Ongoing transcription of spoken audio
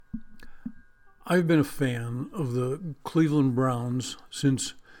I've been a fan of the Cleveland Browns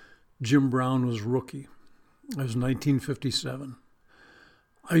since Jim Brown was rookie. That was 1957.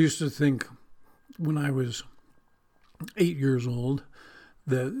 I used to think when I was 8 years old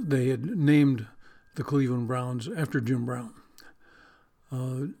that they had named the Cleveland Browns after Jim Brown.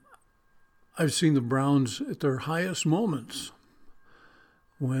 I've seen the Browns at their highest moments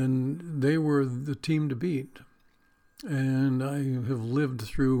when they were the team to beat. And I have lived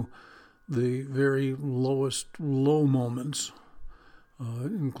through the very lowest low moments,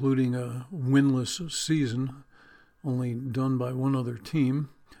 including a winless season, only done by one other team.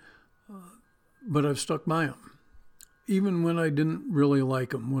 But I've stuck by them, even when I didn't really like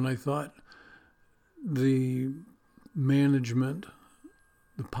them, when I thought the management,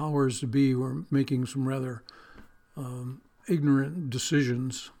 the powers to be, were making some rather ignorant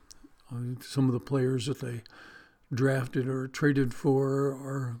decisions. Some of the players that they drafted or traded for,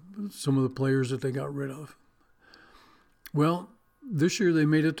 or some of the players that they got rid of. Well, this year they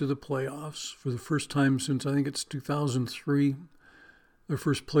made it to the playoffs for the first time since I think it's 2003, their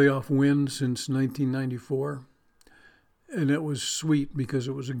first playoff win since 1994. And it was sweet because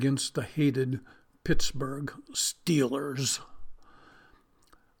it was against the hated Pittsburgh Steelers.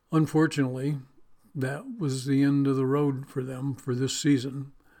 Unfortunately, that was the end of the road for them for this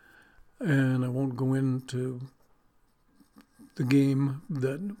season. And I won't go into the game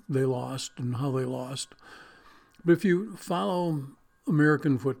that they lost and how they lost. But if you follow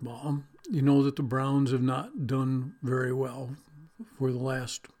American football, you know that the Browns have not done very well for the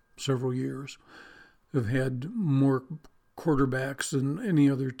last several years. They've had more quarterbacks than any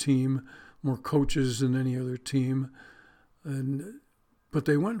other team, more coaches than any other team. But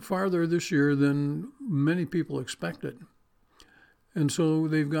they went farther this year than many people expected. And so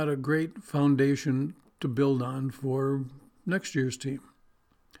they've got a great foundation to build on for next year's team.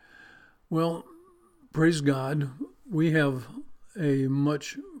 Well, praise God, we have a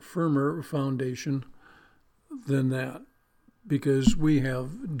much firmer foundation than that because we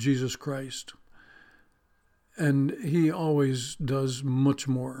have Jesus Christ. And he always does much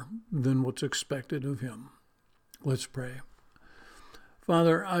more than what's expected of him. Let's pray.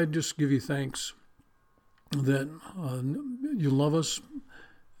 Father, I just give you thanks that you love us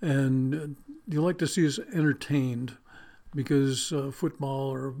and you like to see us entertained, because football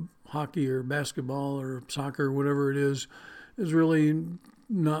or hockey or basketball or soccer, whatever it is really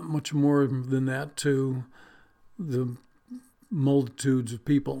not much more than that to the multitudes of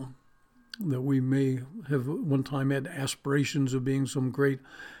people that we may have one time had aspirations of being some great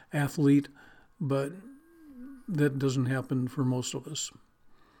athlete, but that doesn't happen for most of us.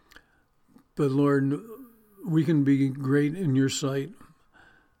 But Lord, we can be great in your sight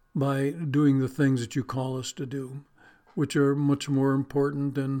by doing the things that you call us to do, which are much more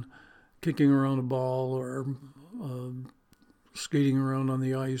important than kicking around a ball or skating around on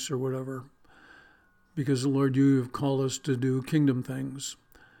the ice or whatever. Because, Lord, you have called us to do kingdom things.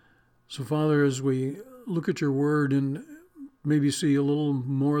 So, Father, as we look at your word and maybe see a little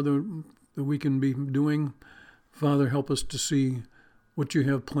more that we can be doing, Father, help us to see what you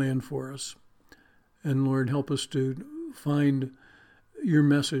have planned for us. And, Lord, help us to find your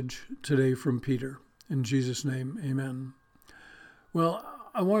message today from Peter. In Jesus' name, amen. Well,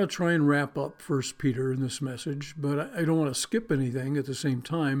 I want to try and wrap up 1 Peter in this message, but I don't want to skip anything at the same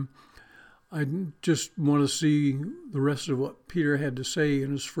time. I just want to see the rest of what Peter had to say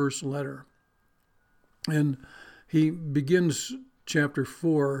in his first letter. And he begins chapter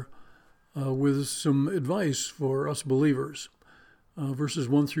 4 with some advice for us believers. Verses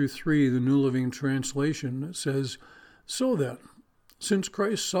 1 through 3, the New Living Translation says, "So then, since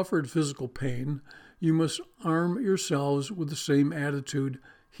Christ suffered physical pain, you must arm yourselves with the same attitude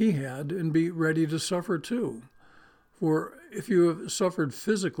he had and be ready to suffer too. For if you have suffered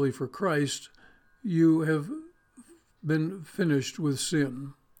physically for Christ, you have been finished with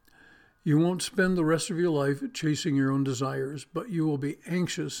sin. You won't spend the rest of your life chasing your own desires, but you will be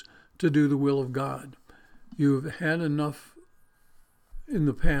anxious to do the will of God. You have had enough in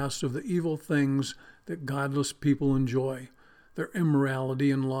the past of the evil things that godless people enjoy, their immorality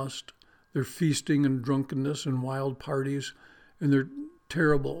and lust, their feasting and drunkenness and wild parties, and their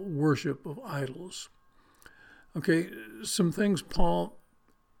terrible worship of idols." Okay, some things Paul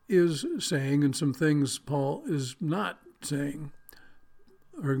is saying and some things Paul is not saying.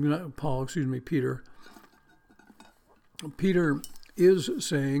 Or not Paul, Peter. Peter is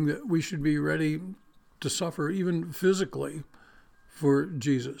saying that we should be ready to suffer even physically for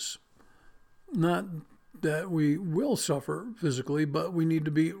Jesus. Not that we will suffer physically, but we need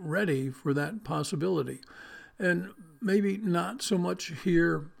to be ready for that possibility. And maybe not so much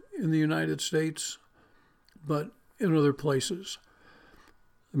here in the United States, but in other places.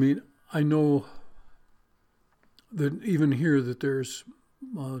 I mean, I know that even here that there's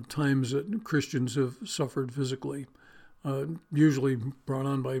times that Christians have suffered physically, usually brought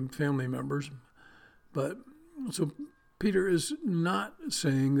on by family members. But so Peter is not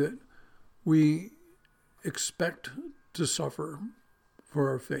saying that we expect to suffer for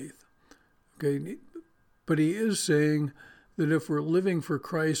our faith. Okay, but he is saying that if we're living for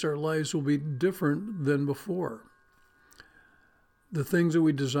Christ, our lives will be different than before. The things that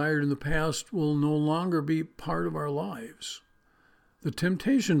we desired in the past will no longer be part of our lives. The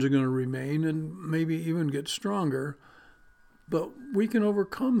temptations are going to remain and maybe even get stronger, but we can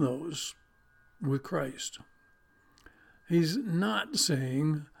overcome those with Christ. He's not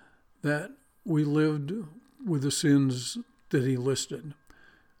saying that we lived with the sins that he listed.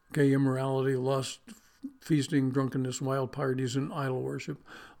 Okay, immorality, lust, feasting, drunkenness, wild parties, and idol worship.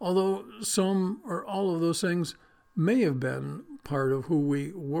 Although some or all of those things may have been part of who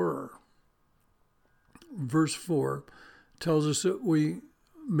we were. Verse 4 tells us that we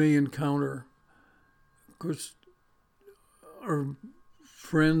may encounter, of course, our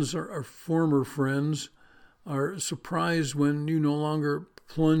friends, our former friends, are surprised when you no longer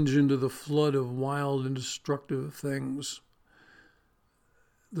plunge into the flood of wild and destructive things,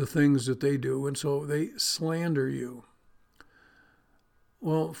 the things that they do, and so they slander you.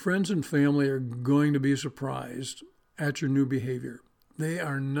 Well, friends and family are going to be surprised at your new behavior. They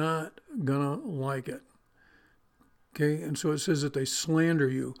are not going to like it. Okay, and so it says that they slander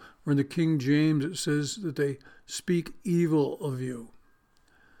you. Or in the King James, it says that they speak evil of you.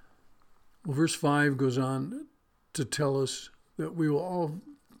 Well, verse 5 goes on to tell us that we will all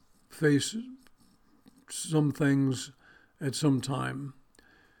face some things at some time.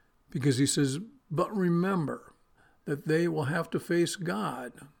 Because he says, but remember that they will have to face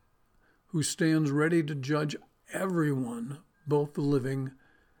God, who stands ready to judge everyone, both the living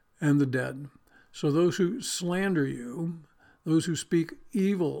and the dead. So those who slander you, those who speak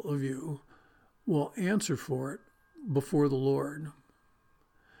evil of you, will answer for it before the Lord.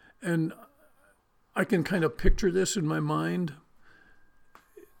 And I can kind of picture this in my mind.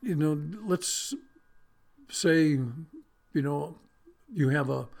 You know, let's say, you know, you have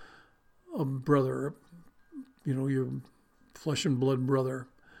a brother, you know, your flesh and blood brother,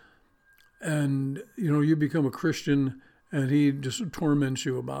 and, you know, you become a Christian and he just torments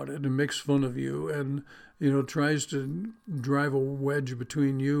you about it and makes fun of you and, you know, tries to drive a wedge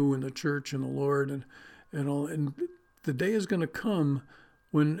between you and the church and the Lord and all. And the day is going to come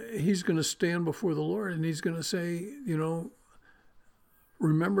when he's going to stand before the Lord and he's going to say, you know,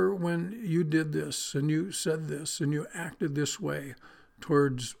 remember when you did this and you said this and you acted this way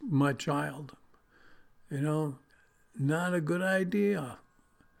towards my child. You know, not a good idea.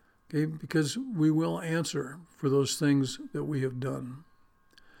 Okay, because we will answer for those things that we have done.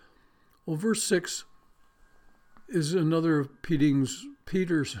 Well, verse 6 is another of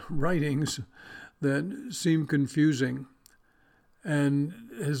Peter's writings that seem confusing and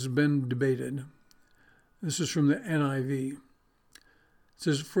has been debated. This is from the NIV. It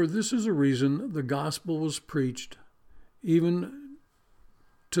says, for this is a reason the gospel was preached even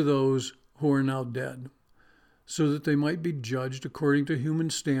to those who are now dead, so that they might be judged according to human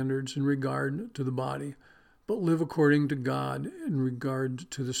standards in regard to the body, but live according to God in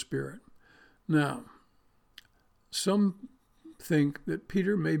regard to the Spirit. Now, some think that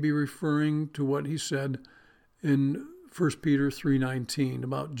Peter may be referring to what he said in 1 Peter 3:19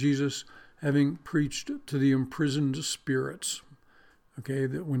 about Jesus having preached to the imprisoned spirits. Okay,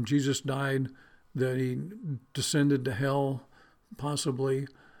 that when Jesus died, that he descended to hell, probably,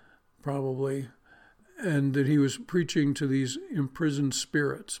 and that he was preaching to these imprisoned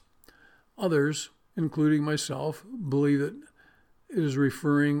spirits. Others, including myself, believe that it is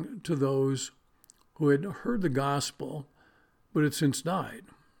referring to those who had heard the gospel, but had since died.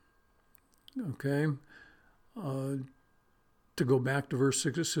 Okay? To go back to verse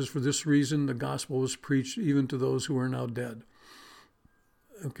 6, it says, for this reason the gospel was preached even to those who are now dead.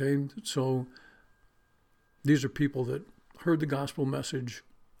 Okay? So these are people that heard the gospel message,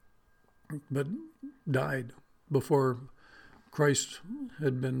 but died before Christ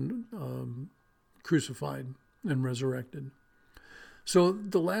had been crucified and resurrected. So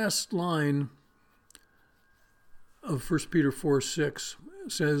the last line of 1 Peter 4:6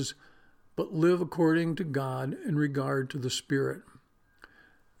 says, but live according to God in regard to the Spirit.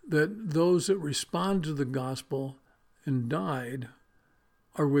 That those that respond to the gospel and died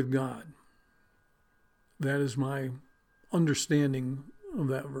are with God. That is my understanding of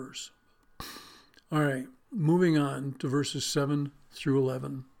that verse. All right, moving on to verses 7 through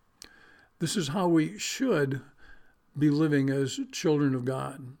 11. This is how we should be living as children of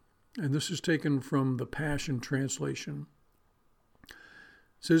God. And this is taken from the Passion Translation. It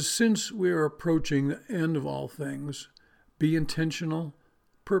says, since we are approaching the end of all things, be intentional,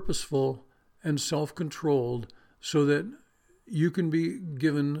 purposeful, and self-controlled so that you can be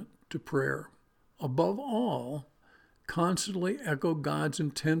given to prayer. Above all, constantly echo God's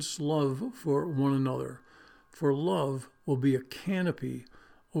intense love for one another, for love will be a canopy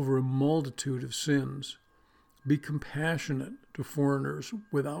over a multitude of sins. Be compassionate to foreigners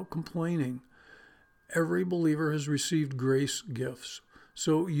without complaining. Every believer has received grace gifts,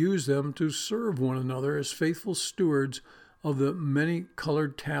 so use them to serve one another as faithful stewards of the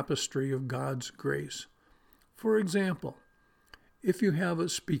many-colored tapestry of God's grace. For example, if you have a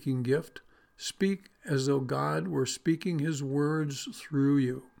speaking gift, speak as though God were speaking his words through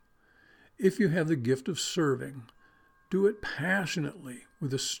you. If you have the gift of serving, do it passionately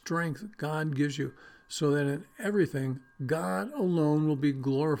with the strength God gives you, so that in everything God alone will be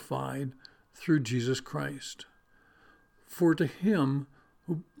glorified through Jesus Christ. For to him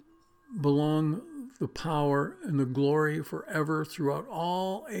who belong the power and the glory forever throughout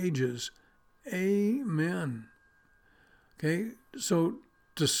all ages. Amen. Okay, so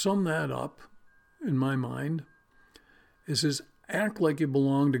to sum that up, in my mind, it says, act like you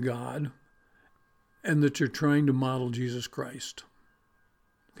belong to God and that you're trying to model Jesus Christ.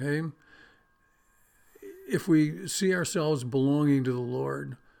 Okay? If we see ourselves belonging to the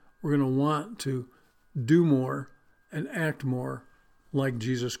Lord, we're going to want to do more and act more like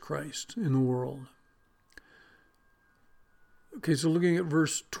Jesus Christ in the world. Okay, so looking at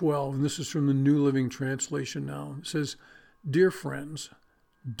verse 12, and this is from the New Living Translation now. It says, dear friends,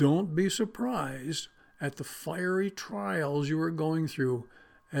 don't be surprised at the fiery trials you are going through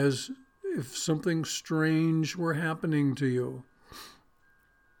as if something strange were happening to you.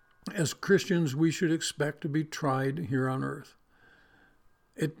 As Christians, we should expect to be tried here on earth.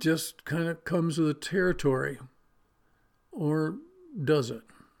 It just kind of comes with the territory. Or does it?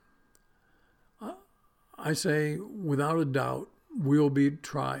 I say, without a doubt, we'll be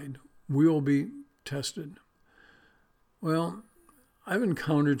tried. We'll be tested. Well, I've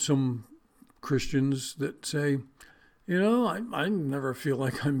encountered some Christians that say, I never feel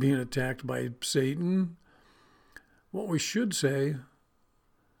like I'm being attacked by Satan. What we should say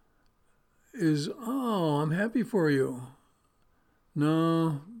is, oh, I'm happy for you.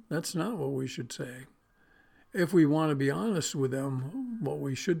 No, that's not what we should say. If we want to be honest with them, what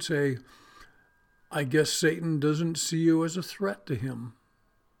we should say, I guess Satan doesn't see you as a threat to him.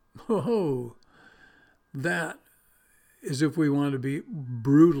 Oh, that is if we want to be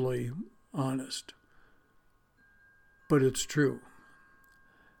brutally honest. But it's true.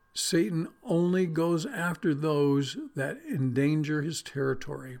 Satan only goes after those that endanger his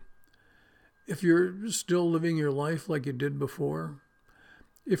territory. If you're still living your life like you did before,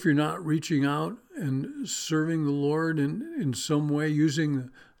 if you're not reaching out and serving the Lord in some way,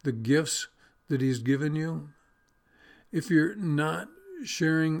 using the gifts that he's given you, if you're not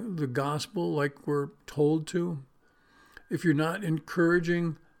sharing the gospel like we're told to, if you're not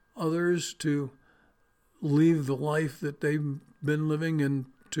encouraging others to leave the life that they've been living and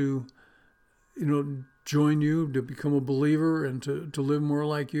to, join you, to become a believer and to live more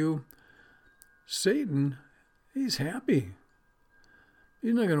like you, Satan, he's happy.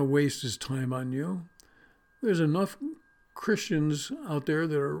 He's not going to waste his time on you. There's enough Christians out there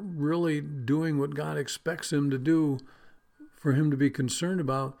that are really doing what God expects them to do for him to be concerned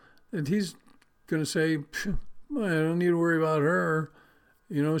about, that he's going to say, I don't need to worry about her.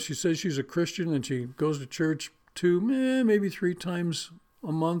 She says she's a Christian and she goes to church 2, maybe 3 times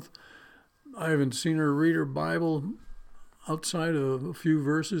a month. I haven't seen her read her Bible outside of a few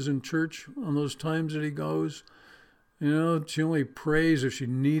verses in church on those times that he goes. She only prays if she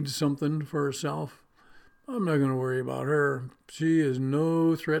needs something for herself. I'm not going to worry about her. She is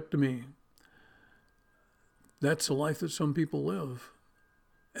no threat to me. That's the life that some people live.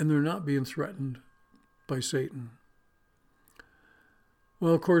 And they're not being threatened by Satan.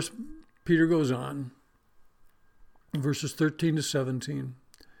 Well, of course, Peter goes on, verses 13 to 17.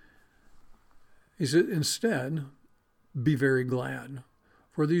 He said, instead, be very glad,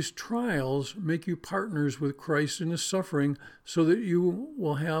 for these trials make you partners with Christ in his suffering, so that you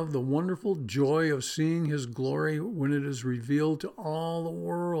will have the wonderful joy of seeing his glory when it is revealed to all the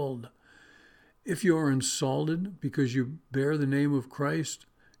world. If you are insulted because you bear the name of Christ,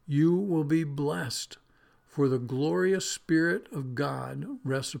 you will be blessed, for the glorious Spirit of God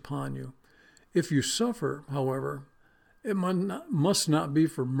rests upon you. If you suffer, however, it must not be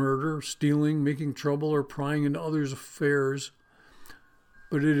for murder, stealing, making trouble, or prying into others' affairs,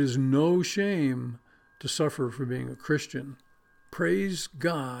 But it is no shame to suffer for being a Christian. Praise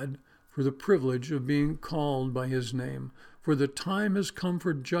God for the privilege of being called by his name. For the time has come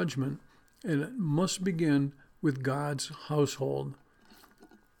for judgment, and it must begin with God's household.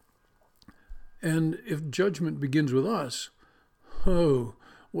 And if judgment begins with us, oh,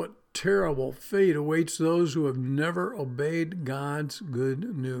 what terrible fate awaits those who have never obeyed God's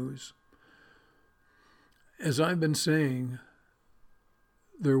good news. As I've been saying,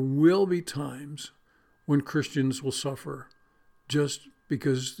 there will be times when Christians will suffer just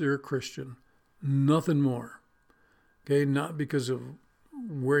because they're a Christian. Nothing more. Okay, not because of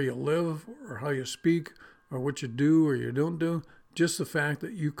where you live or how you speak or what you do or you don't do. Just the fact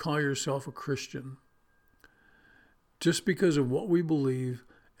that you call yourself a Christian. Just because of what we believe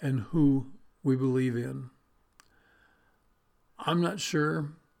and who we believe in. I'm not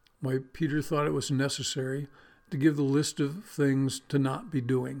sure why Peter thought it was necessary to give the list of things to not be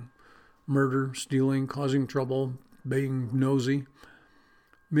doing. Murder, stealing, causing trouble, being nosy.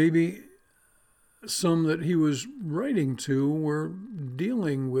 Maybe some that he was writing to were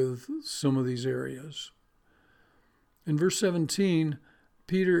dealing with some of these areas. In verse 17,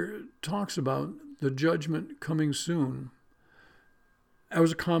 Peter talks about the judgment coming soon. That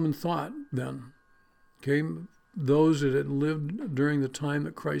was a common thought then. Okay, those that had lived during the time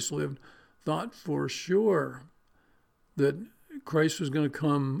that Christ lived thought for sure that Christ was going to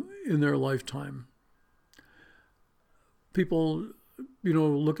come in their lifetime. People,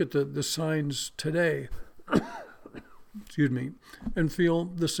 look at the signs today, excuse me, and feel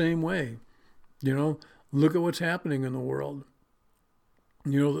the same way. Look at what's happening in the world.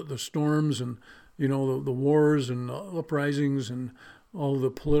 The storms and, the wars and uprisings and all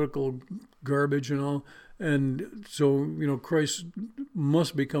the political garbage and all. And so, Christ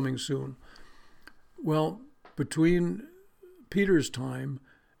must be coming soon. Well, between Peter's time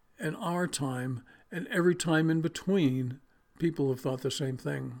and our time and every time in between, people have thought the same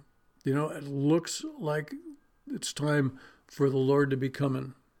thing. It looks like it's time for the Lord to be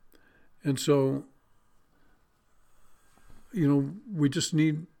coming. And so, we just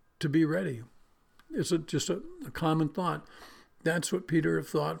need to be ready. It's just a common thought. That's what Peter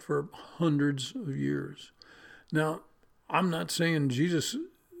thought for hundreds of years. Now, I'm not saying Jesus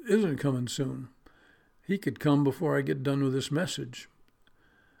isn't coming soon. He could come before I get done with this message.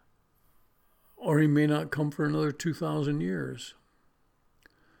 Or he may not come for another 2,000 years.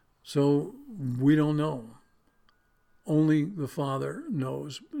 So we don't know. Only the Father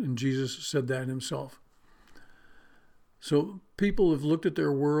knows. And Jesus said that himself. So people have looked at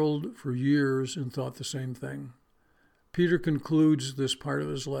their world for years and thought the same thing. Peter concludes this part of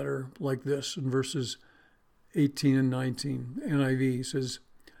his letter like this in verses 18 and 19. NIV says,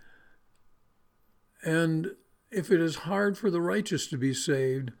 "And if it is hard for the righteous to be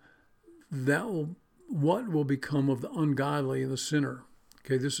saved, what will become of the ungodly and the sinner?"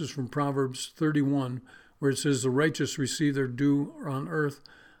 Okay, this is from Proverbs 31, where it says, "The righteous receive their due on earth,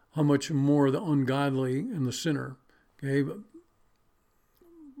 how much more the ungodly and the sinner." Okay, but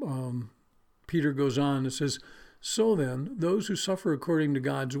Peter goes on and says, "So then, those who suffer according to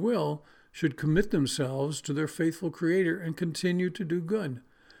God's will should commit themselves to their faithful Creator and continue to do good."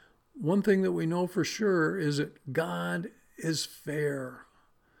 One thing that we know for sure is that God is fair.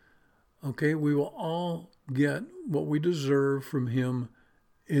 Okay, we will all get what we deserve from him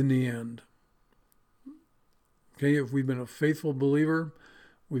in the end. Okay, if we've been a faithful believer,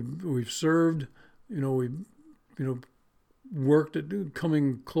 we've served, we've worked at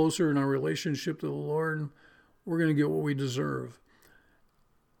coming closer in our relationship to the Lord, we're going to get what we deserve.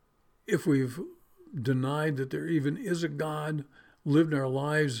 If we've denied that there even is a God, lived our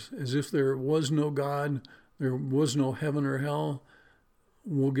lives as if there was no God, there was no heaven or hell,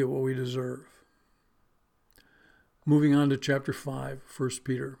 we'll get what we deserve. Moving on to chapter 5, 1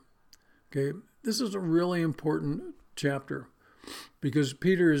 Peter. Okay, this is a really important chapter because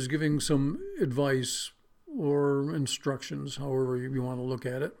Peter is giving some advice or instructions, however you want to look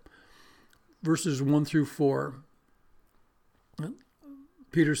at it. Verses 1 through 4.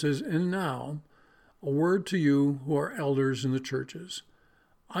 Peter says, "And now, a word to you who are elders in the churches.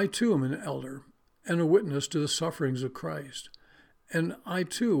 I too am an elder and a witness to the sufferings of Christ. And I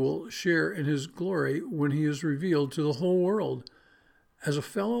too will share in his glory when he is revealed to the whole world. As a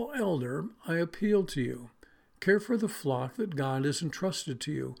fellow elder, I appeal to you. Care for the flock that God has entrusted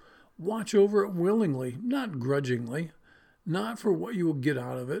to you. Watch over it willingly, not grudgingly, not for what you will get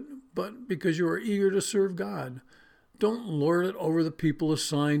out of it, but because you are eager to serve God. Don't lord it over the people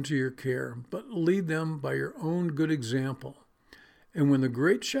assigned to your care, but lead them by your own good example. And when the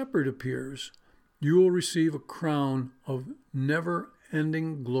great shepherd appears, you will receive a crown of never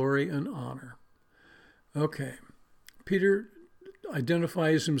ending glory and honor. Okay, Peter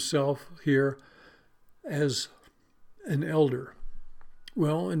identifies himself here as an elder.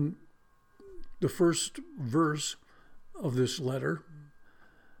 Well, in the first verse of this letter,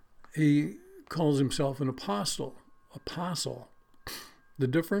 he calls himself an apostle. The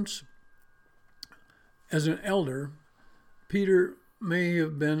difference? As an elder, Peter may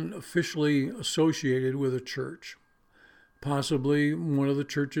have been officially associated with a church, possibly one of the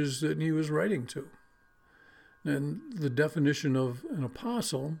churches that he was writing to. And the definition of an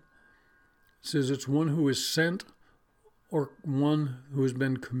apostle says it's one who is sent or one who has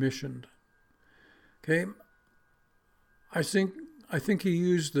been commissioned. Okay, I think he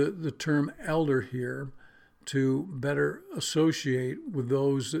used the term elder here to better associate with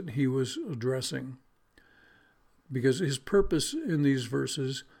those that he was addressing, because his purpose in these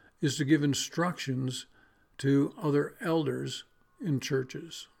verses is to give instructions to other elders in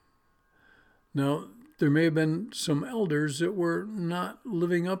churches. Now, there may have been some elders that were not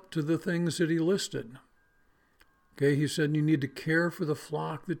living up to the things that he listed. Okay, he said you need to care for the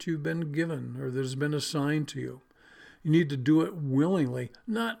flock that you've been given or that has been assigned to you. You need to do it willingly,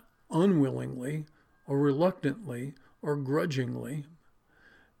 not unwillingly or reluctantly or grudgingly.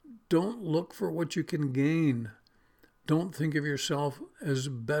 Don't look for what you can gain. Don't think of yourself as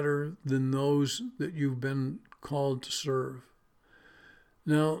better than those that you've been called to serve.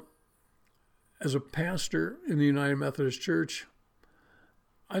 Now, as a pastor in the United Methodist Church,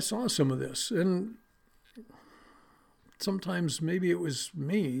 I saw some of this, and sometimes maybe it was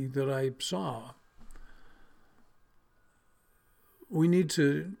me that I saw. We need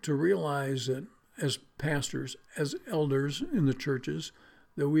to realize that as pastors, as elders in the churches,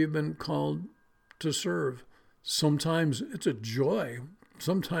 that we have been called to serve. Sometimes it's a joy.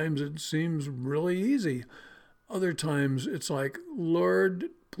 Sometimes it seems really easy. Other times it's like, Lord,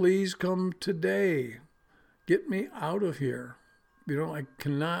 please come today. Get me out of here. I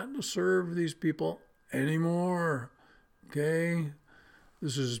cannot serve these people anymore. Okay?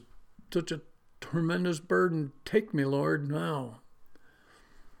 This is such a tremendous burden. Take me, Lord, now.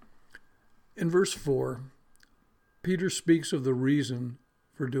 In verse 4, Peter speaks of the reason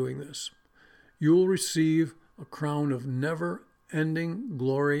for doing this. You will receive a crown of never-ending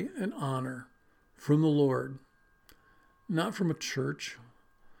glory and honor from the Lord, not from a church,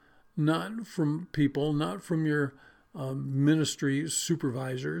 not from people, not from your ministry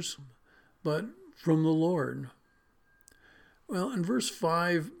supervisors, but from the Lord. Well, in verse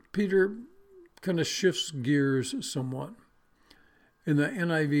 5, Peter kind of shifts gears somewhat. In the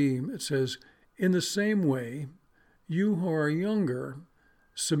NIV, it says, in the same way, you who are younger,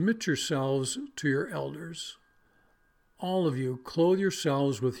 submit yourselves to your elders. All of you, clothe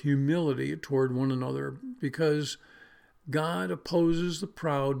yourselves with humility toward one another, because God opposes the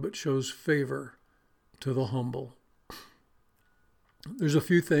proud but shows favor to the humble. There's a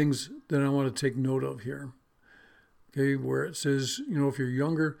few things that I want to take note of here. Okay, where it says, if you're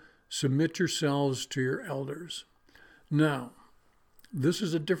younger, submit yourselves to your elders. Now, this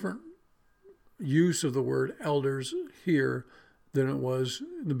is a different use of the word elders here than it was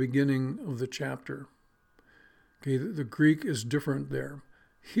in the beginning of the chapter. Okay, the Greek is different there.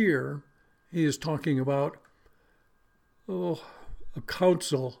 Here, he is talking about a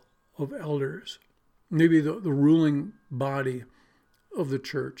council of elders, maybe the ruling body of the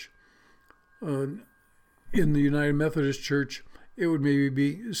church. In the United Methodist Church, it would maybe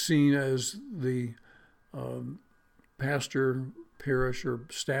be seen as the pastor parish or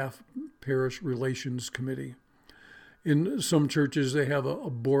staff parish relations committee. In some churches, they have a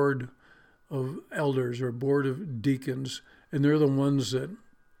board of elders or a board of deacons, and they're the ones that,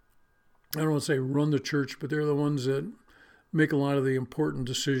 I don't want to say run the church, but they're the ones that make a lot of the important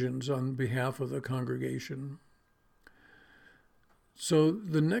decisions on behalf of the congregation. So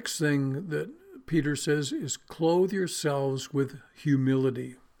the next thing that Peter says is clothe yourselves with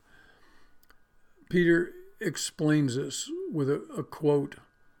humility. Peter explains this with a quote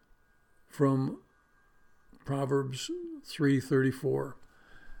from Proverbs 3:34,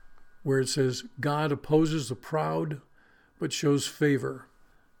 where it says, God opposes the proud, but shows favor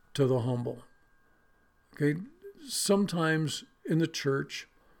to the humble. Okay, sometimes in the church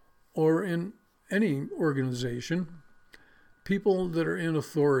or in any organization, people that are in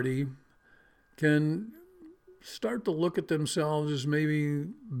authority can start to look at themselves as maybe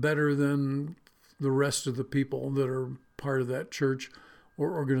better than the rest of the people that are part of that church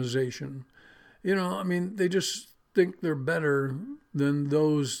or organization. They just think they're better than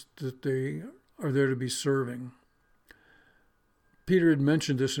those that they are there to be serving. Peter had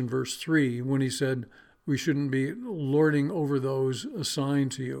mentioned this in verse 3 when he said, We shouldn't be lording over those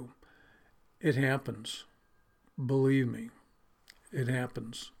assigned to you. It happens. Believe me, it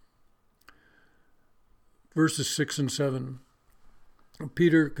happens. Verses 6 and 7.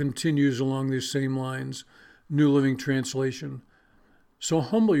 Peter continues along these same lines, New Living Translation. So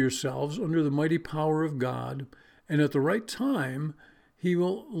humble yourselves under the mighty power of God, and at the right time, he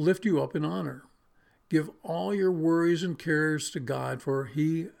will lift you up in honor. Give all your worries and cares to God, for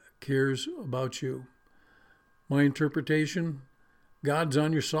he cares about you. My interpretation, God's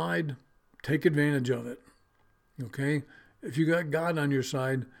on your side. Take advantage of it. Okay? If you got God on your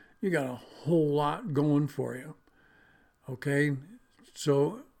side, you got a whole lot going for you. Okay?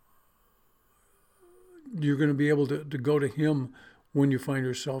 So you're going to be able to go to him when you find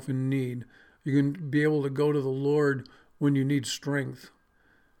yourself in need. You're going to be able to go to the Lord when you need strength.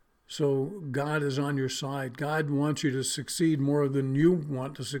 So God is on your side. God wants you to succeed more than you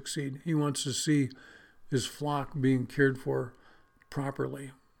want to succeed. He wants to see his flock being cared for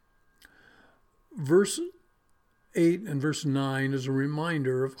properly. Verse 8 and verse 9 is a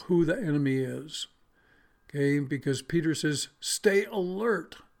reminder of who the enemy is. Okay, because Peter says, stay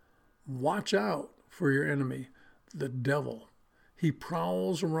alert. Watch out for your enemy, the devil. He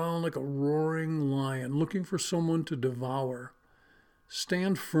prowls around like a roaring lion, looking for someone to devour.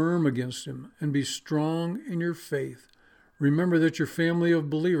 Stand firm against him and be strong in your faith. Remember that your family of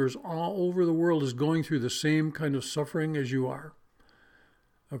believers all over the world is going through the same kind of suffering as you are.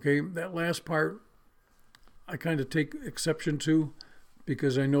 Okay, that last part I kind of take exception to,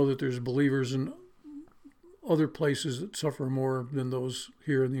 because I know that there's believers in other places that suffer more than those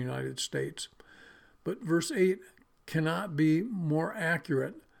here in the United States. But verse 8 cannot be more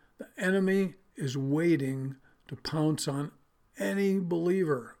accurate. The enemy is waiting to pounce on any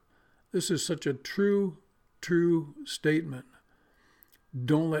believer. This is such a true statement.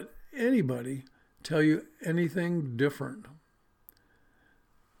 Don't let anybody tell you anything different.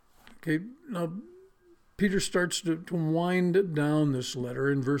 Okay, now Peter starts to wind down this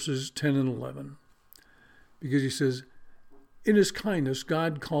letter in verses 10 and 11, because he says, in his kindness,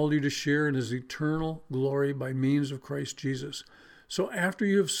 God called you to share in his eternal glory by means of Christ Jesus. So after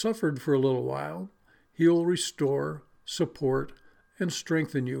you have suffered for a little while, he will restore, support, and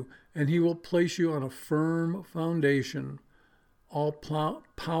strengthen you, and he will place you on a firm foundation. All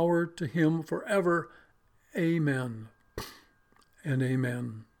power to him forever. Amen and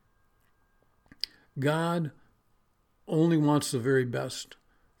amen. God only wants the very best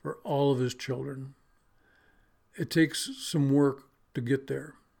for all of his children. It takes some work to get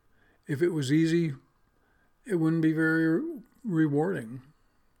there. If it was easy, it wouldn't be very rewarding.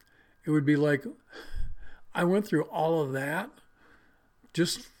 It would be like, I went through all of that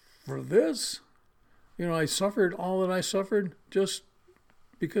just for this? I suffered all that I suffered just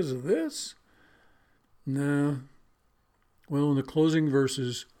because of this? Nah. Well, in the closing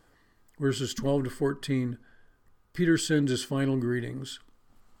verses 12 to 14, Peter sends his final greetings.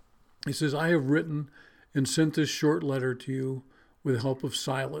 He says, I have written and sent this short letter to you with the help of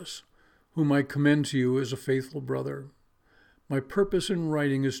Silas, whom I commend to you as a faithful brother. My purpose in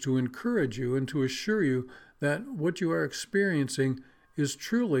writing is to encourage you and to assure you that what you are experiencing is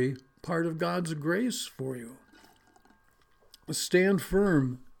truly part of God's grace for you. Stand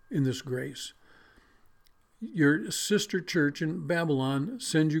firm in this grace. Your sister church in Babylon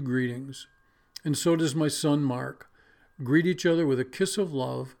sends you greetings, and so does my son Mark. Greet each other with a kiss of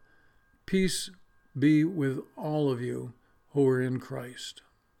love. Peace be with all of you who are in Christ.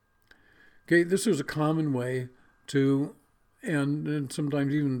 Okay, this was a common way to end and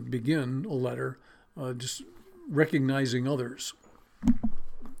sometimes even begin a letter, just recognizing others,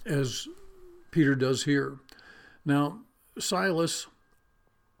 as Peter does here. Now, Silas,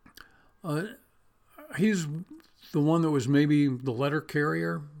 he's the one that was maybe the letter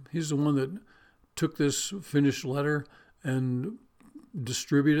carrier. He's the one that took this finished letter and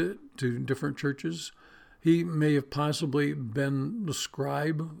distributed it to different churches. He may have possibly been the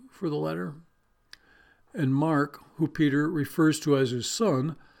scribe for the letter. And Mark, who Peter refers to as his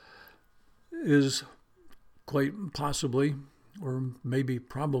son, is quite possibly, or maybe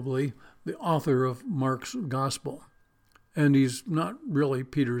probably, the author of Mark's gospel. And he's not really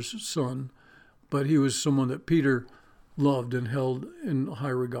Peter's son, but he was someone that Peter loved and held in high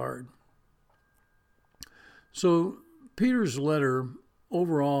regard. So Peter's letter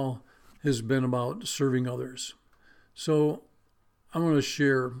overall has been about serving others. So I want to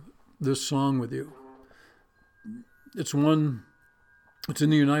share this song with you. It's in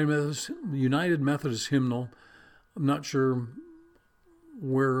the United Methodist hymnal. I'm not sure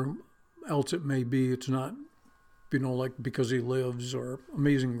where else it may be. It's not, like Because He Lives or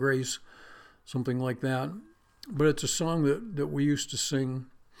Amazing Grace. something like that. But it's a song that we used to sing,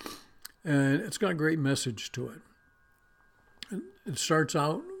 and it's got a great message to it. It starts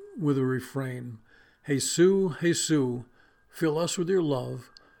out with a refrain. Hey Sue, fill us with your love.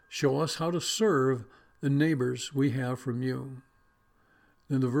 Show us how to serve the neighbors we have from you.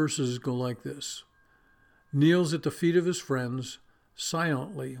 Then the verses go like this. Kneels at the feet of his friends,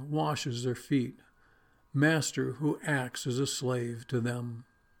 silently washes their feet. Master who acts as a slave to them.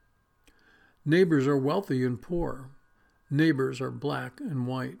 Neighbors are wealthy and poor. Neighbors are black and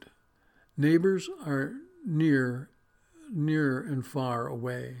white. Neighbors are near and far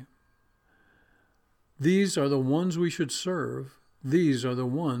away. These are the ones we should serve. These are the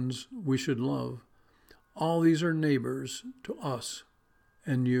ones we should love. All these are neighbors to us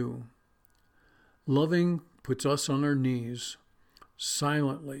and you. Loving puts us on our knees,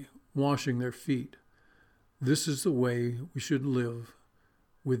 silently washing their feet. This is the way we should live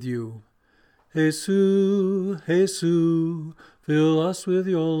with you. Jesus, fill us with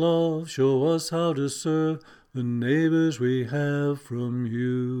your love. Show us how to serve the neighbors we have from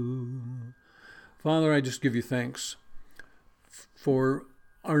you. Father, I just give you thanks for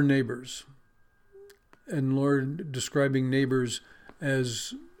our neighbors. And Lord, describing neighbors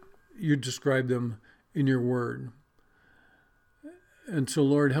as you describe them in your word. And so,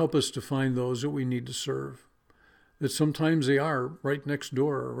 Lord, help us to find those that we need to serve. That sometimes they are right next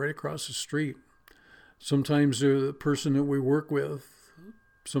door or right across the street. Sometimes they're the person that we work with.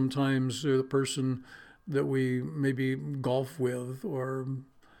 Sometimes they're the person that we maybe golf with or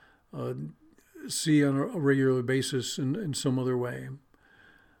see on a regular basis in some other way.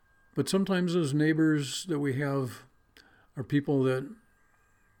 But sometimes those neighbors that we have are people that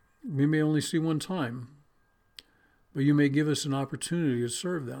we may only see one time, but you may give us an opportunity to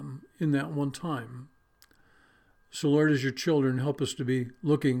serve them in that one time. So, Lord, as your children, help us to be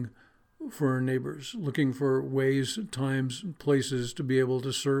looking for our neighbors, looking for ways, times, places to be able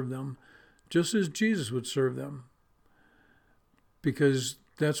to serve them, just as Jesus would serve them. Because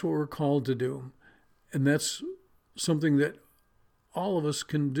that's what we're called to do. And that's something that all of us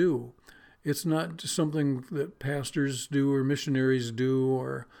can do. It's not something that pastors do or missionaries do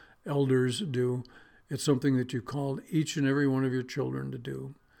or elders do. It's something that you called each and every one of your children to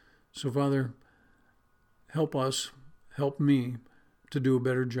do. So, Father, help us, help me to do a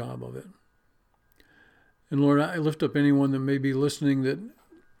better job of it. And Lord, I lift up anyone that may be listening that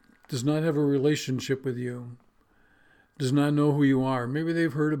does not have a relationship with you, does not know who you are. Maybe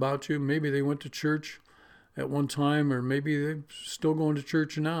they've heard about you. Maybe they went to church at one time, or maybe they're still going to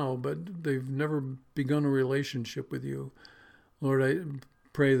church now, but they've never begun a relationship with you. Lord, I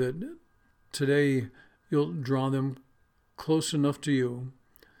pray that today you'll draw them close enough to you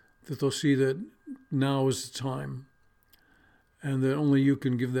that they'll see that now is the time, and that only you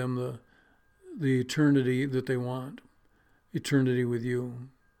can give them the eternity that they want, eternity with you.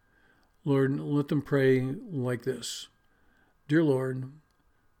 Lord, let them pray like this. Dear Lord,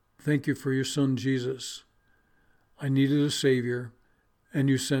 thank you for your Son, Jesus. I needed a Savior, and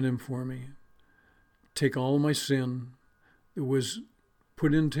you sent him for me. Take all of my sin that was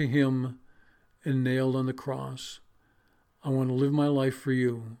put into him and nailed on the cross. I want to live my life for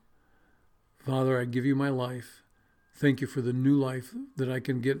you. Father, I give you my life. Thank you for the new life that I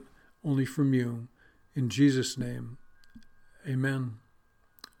can get only from you. In Jesus' name, amen.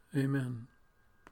 Amen.